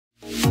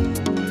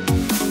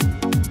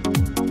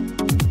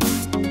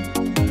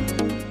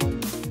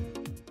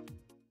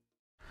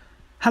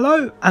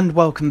Hello and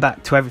welcome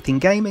back to Everything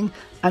Gaming,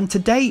 and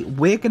today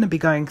we're going to be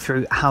going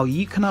through how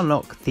you can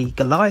unlock the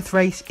Goliath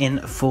Race in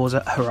Forza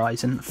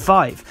Horizon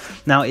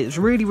 5. Now it's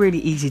really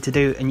easy to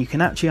do, and you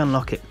can actually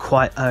unlock it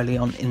quite early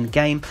on in the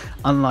game,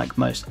 unlike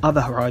most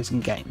other Horizon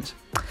games.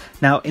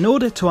 Now, in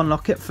order to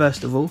unlock it,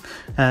 first of all,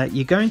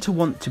 you're going to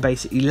want to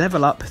basically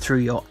level up through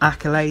your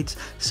accolades,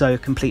 so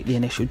complete the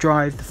initial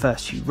drive, the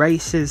first few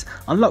races,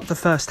 unlock the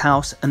first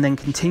house, and then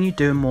continue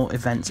doing more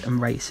events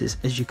and races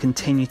as you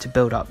continue to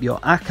build up your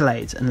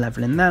accolades and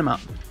leveling them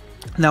up.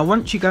 Now,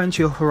 once you go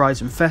into your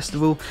Horizon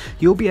Festival,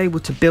 you'll be able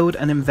to build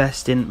and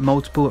invest in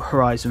multiple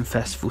Horizon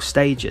Festival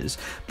stages,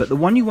 but the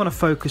one you want to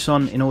focus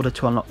on in order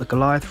to unlock the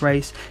Goliath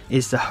Race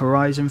is the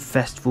Horizon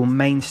Festival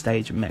main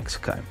stage in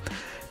Mexico.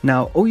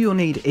 Now, all you'll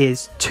need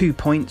is 2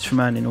 points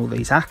from earning all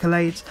these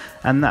accolades,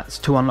 and that's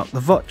to unlock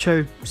the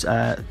Vocho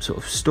sort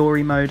of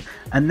story mode,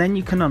 and then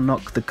you can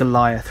unlock the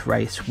Goliath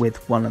Race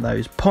with one of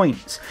those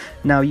points.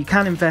 Now, you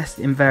can invest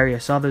in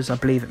various others. I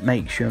believe it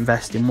makes you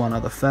invest in one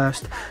other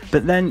first,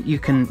 but then you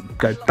can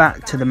go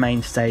back to the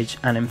main stage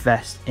and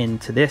invest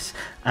into this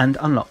and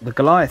unlock the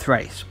Goliath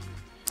Race.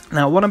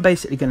 Now, what I'm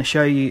basically going to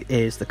show you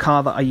is the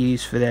car that I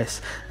use for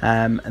this,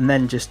 and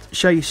then just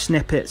show you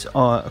snippets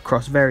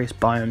across various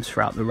biomes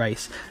throughout the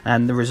race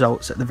and the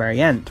results at the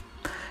very end.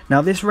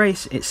 Now, this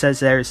race, it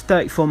says there is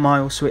 34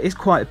 miles, so it is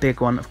quite a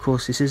big one. Of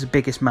course, this is the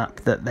biggest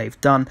map that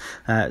they've done,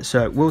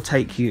 so it will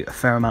take you a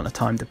fair amount of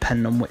time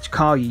depending on which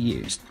car you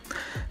used.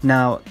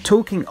 Now,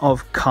 talking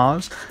of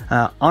cars,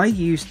 I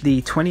used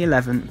the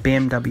 2011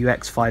 BMW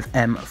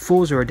X5M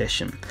Forza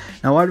Edition.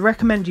 Now, I'd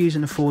recommend using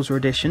the Forza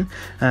Edition.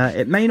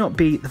 It may not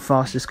be the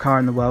fastest car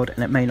in the world,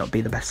 and it may not be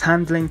the best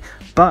handling,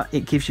 but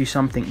it gives you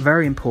something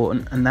very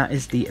important, and that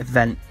is the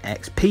event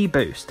XP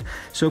boost.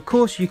 So, of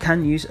course, you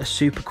can use a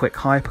super quick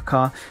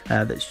hypercar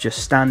that's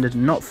just standard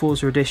and not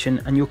Forza Edition,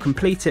 and you'll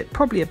complete it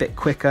probably a bit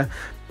quicker.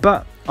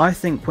 But I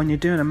think when you're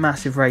doing a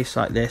massive race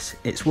like this,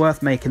 it's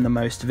worth making the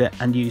most of it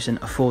and using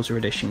a Forza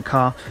Edition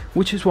car,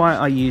 which is why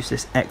I use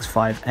this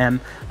X5M.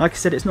 Like I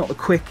said, it's not the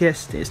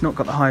quickest, it's not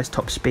got the highest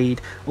top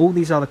speed. All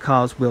these other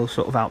cars will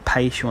sort of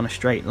outpace you on a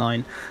straight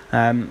line,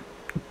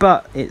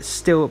 but it's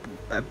still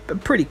a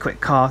pretty quick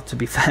car, to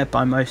be fair,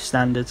 by most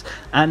standards,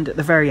 and at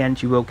the very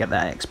end you will get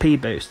that XP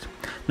boost.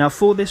 Now,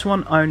 for this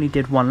one I only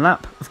did one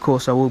lap. Of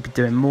course, I will be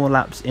doing more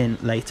laps in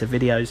later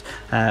videos,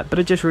 but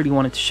I just really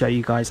wanted to show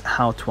you guys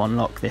how to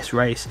unlock this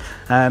race.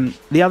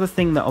 The other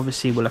thing that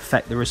obviously will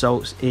affect the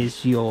results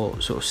is your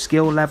sort of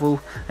skill level,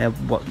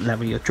 what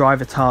level your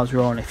driver tires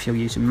are on, if you're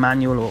using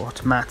manual or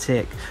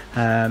automatic,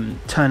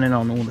 turning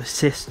on all the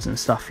assists and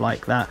stuff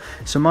like that.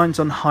 So mine's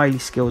on highly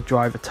skilled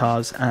driver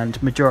tires,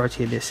 and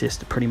majority of the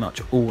assists are pretty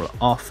much all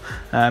off,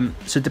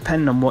 so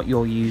depending on what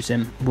you're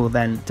using will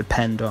then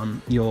depend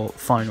on your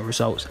final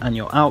results and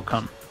your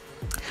outcome.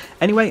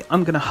 Anyway,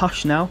 I'm going to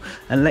hush now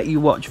and let you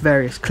watch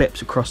various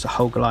clips across the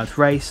whole Goliath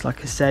race.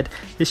 Like I said,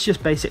 it's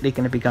just basically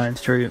going to be going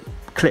through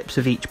clips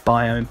of each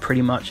biome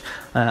pretty much.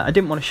 I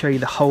didn't want to show you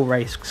the whole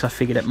race because I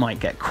figured it might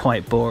get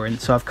quite boring,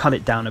 so I've cut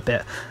it down a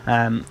bit,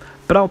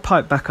 but I'll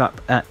pipe back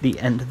up at the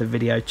end of the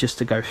video just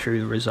to go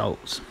through the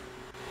results.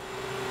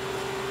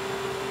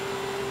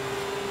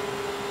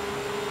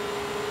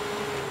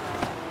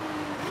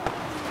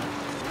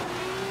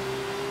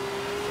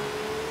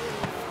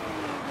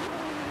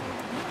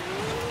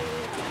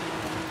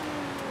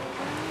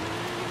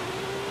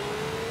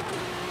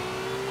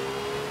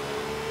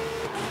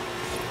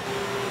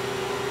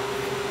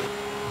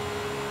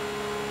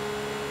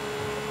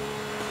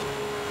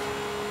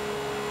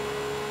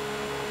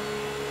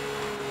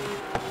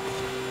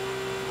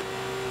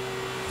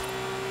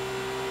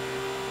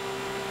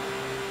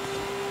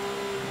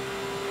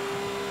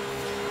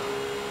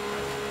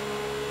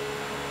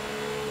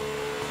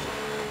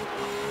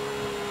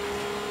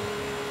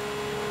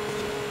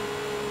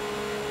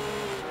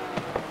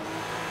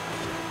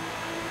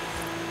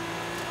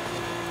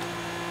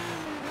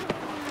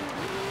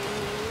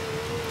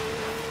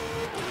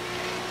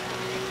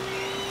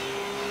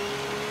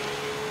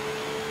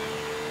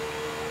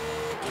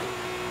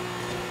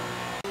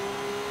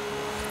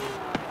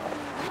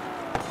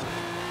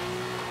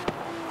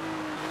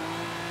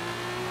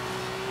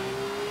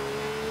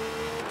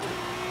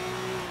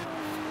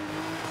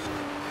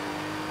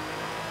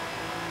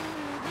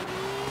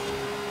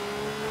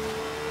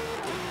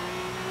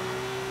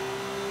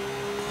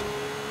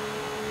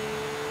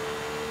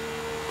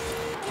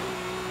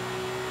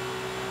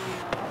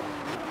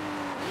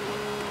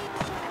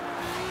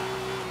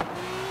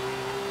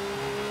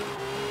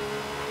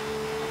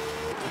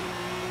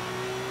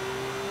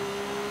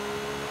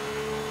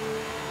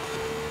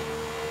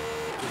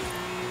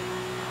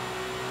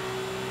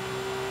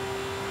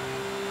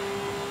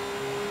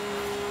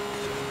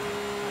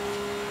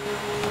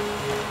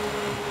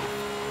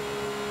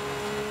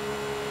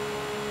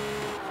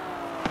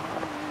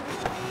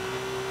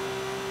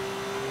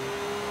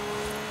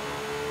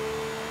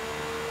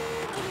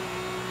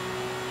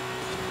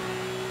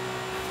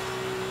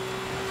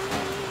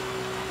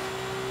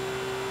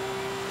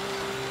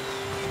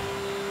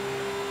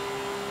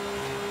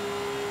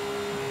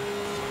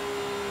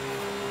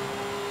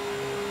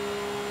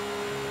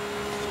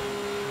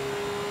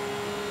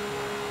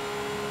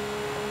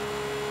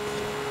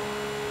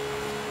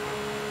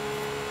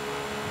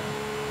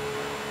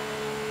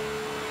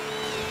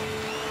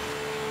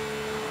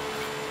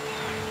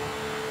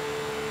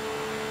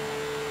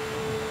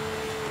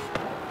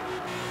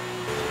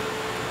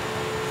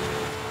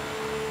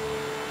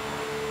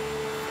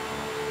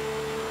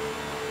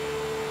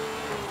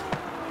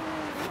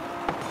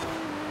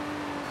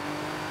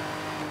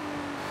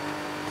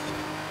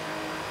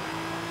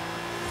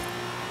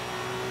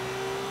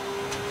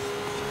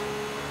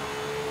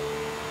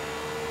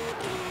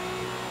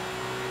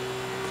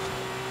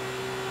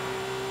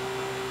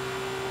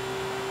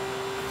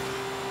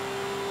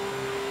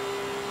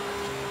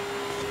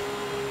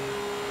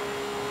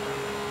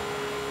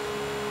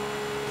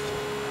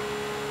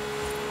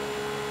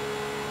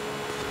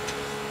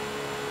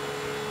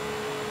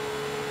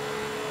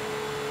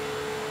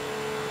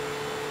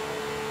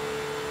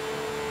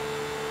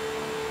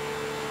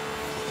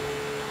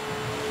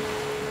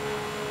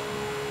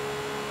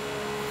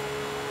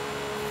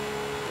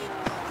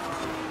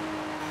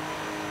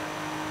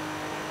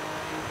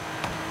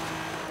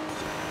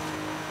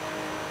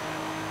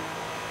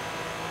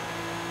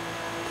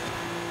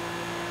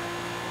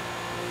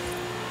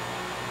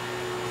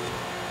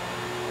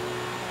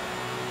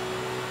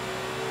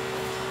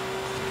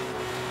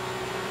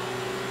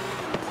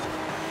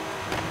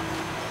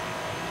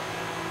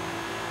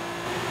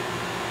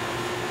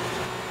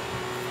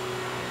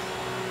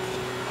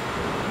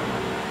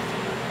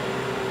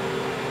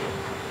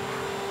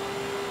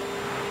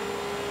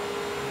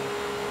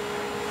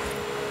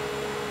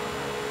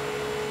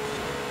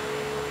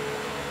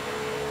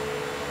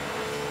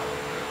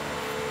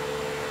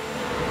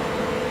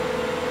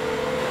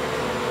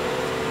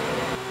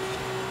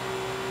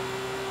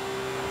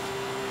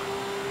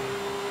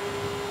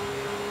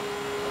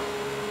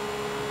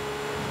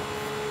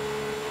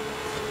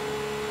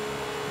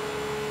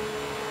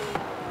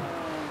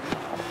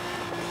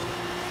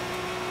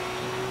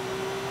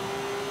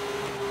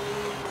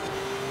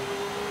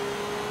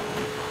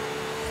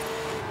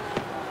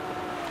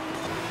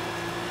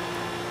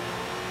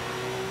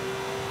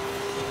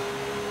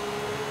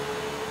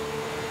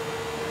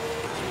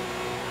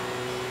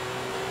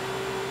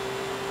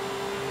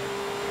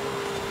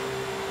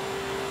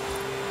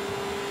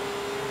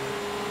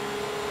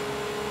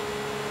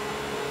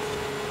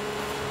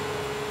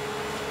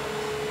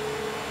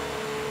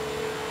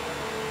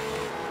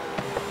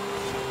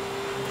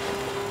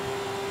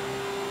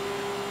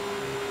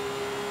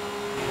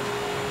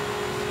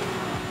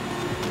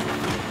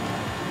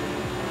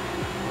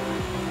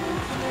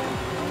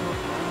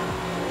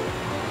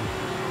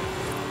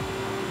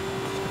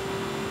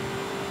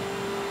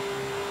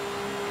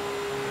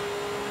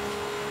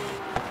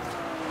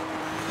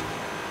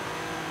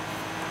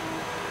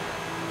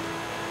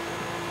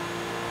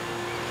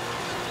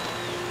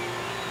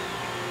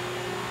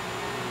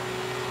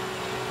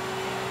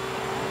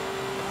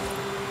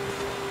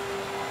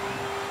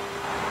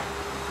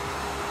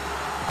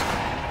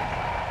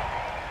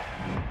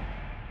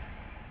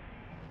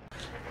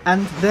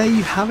 And there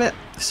you have it.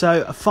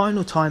 So a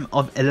final time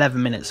of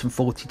 11 minutes and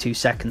 42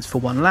 seconds for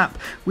one lap,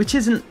 which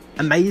isn't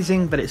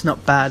amazing, but it's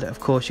not bad.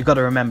 Of course, you've got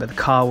to remember the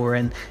car we're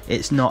in,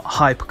 it's not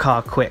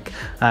hypercar quick,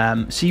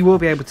 so you will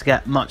be able to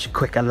get much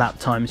quicker lap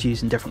times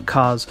using different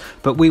cars,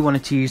 but we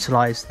wanted to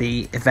utilize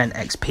the event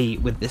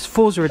XP with this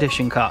Forza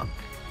Edition car.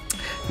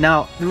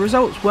 Now, the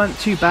results weren't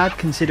too bad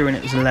considering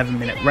it was an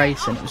 11-minute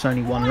race and it was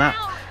only one lap.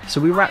 So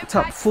we racked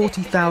up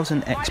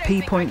 40,000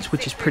 XP points,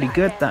 which is pretty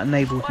good. That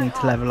enabled me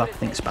to level up, I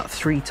think it's about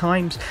 3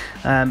 times.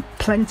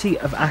 Plenty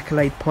of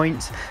accolade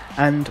points,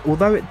 and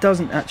although it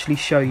doesn't actually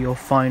show your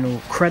final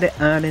credit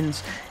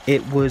earnings,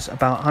 it was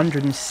about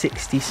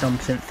 160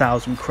 something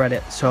thousand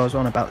credits, so I was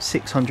on about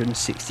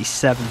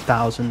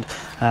 667,000,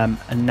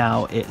 and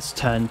now it's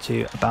turned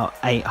to about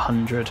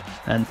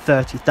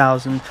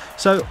 830,000.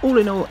 So all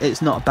in all,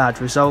 it's not a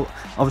bad result.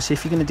 Obviously,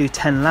 if you're going to do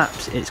 10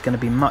 laps, it's going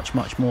to be much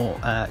more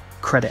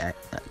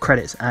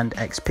credits and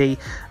XP,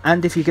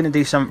 and if you're going to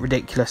do something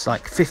ridiculous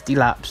like 50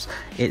 laps,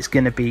 it's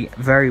going to be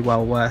very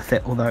well worth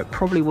it, although it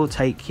probably will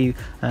take you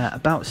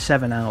about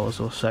 7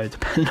 hours or so,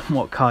 depending on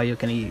what car you're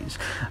going to use.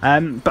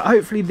 But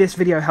hopefully this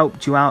video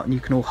helped you out and you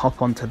can all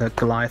hop onto the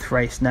Goliath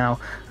race now,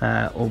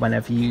 or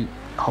whenever you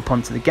hop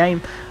onto the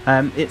game.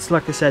 It's,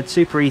 like I said,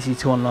 super easy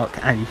to unlock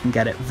and you can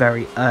get it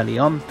very early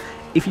on.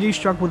 If you do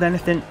struggle with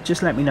anything,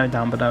 just let me know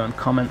down below in the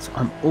comments.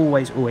 I'm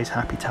always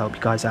happy to help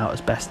you guys out as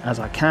best as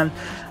I can.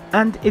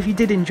 And if you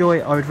did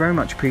enjoy, I would very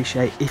much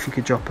appreciate if you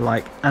could drop a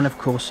like and of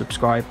course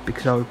subscribe,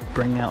 because I will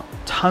bring out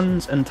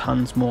tons and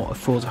tons more of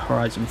Forza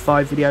Horizon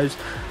 5 videos.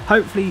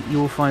 Hopefully you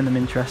will find them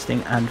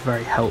interesting and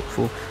very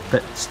helpful,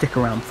 but stick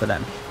around for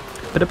them.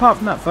 But apart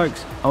from that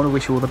folks, I want to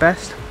wish you all the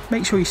best.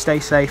 Make sure you stay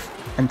safe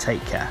and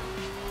take care.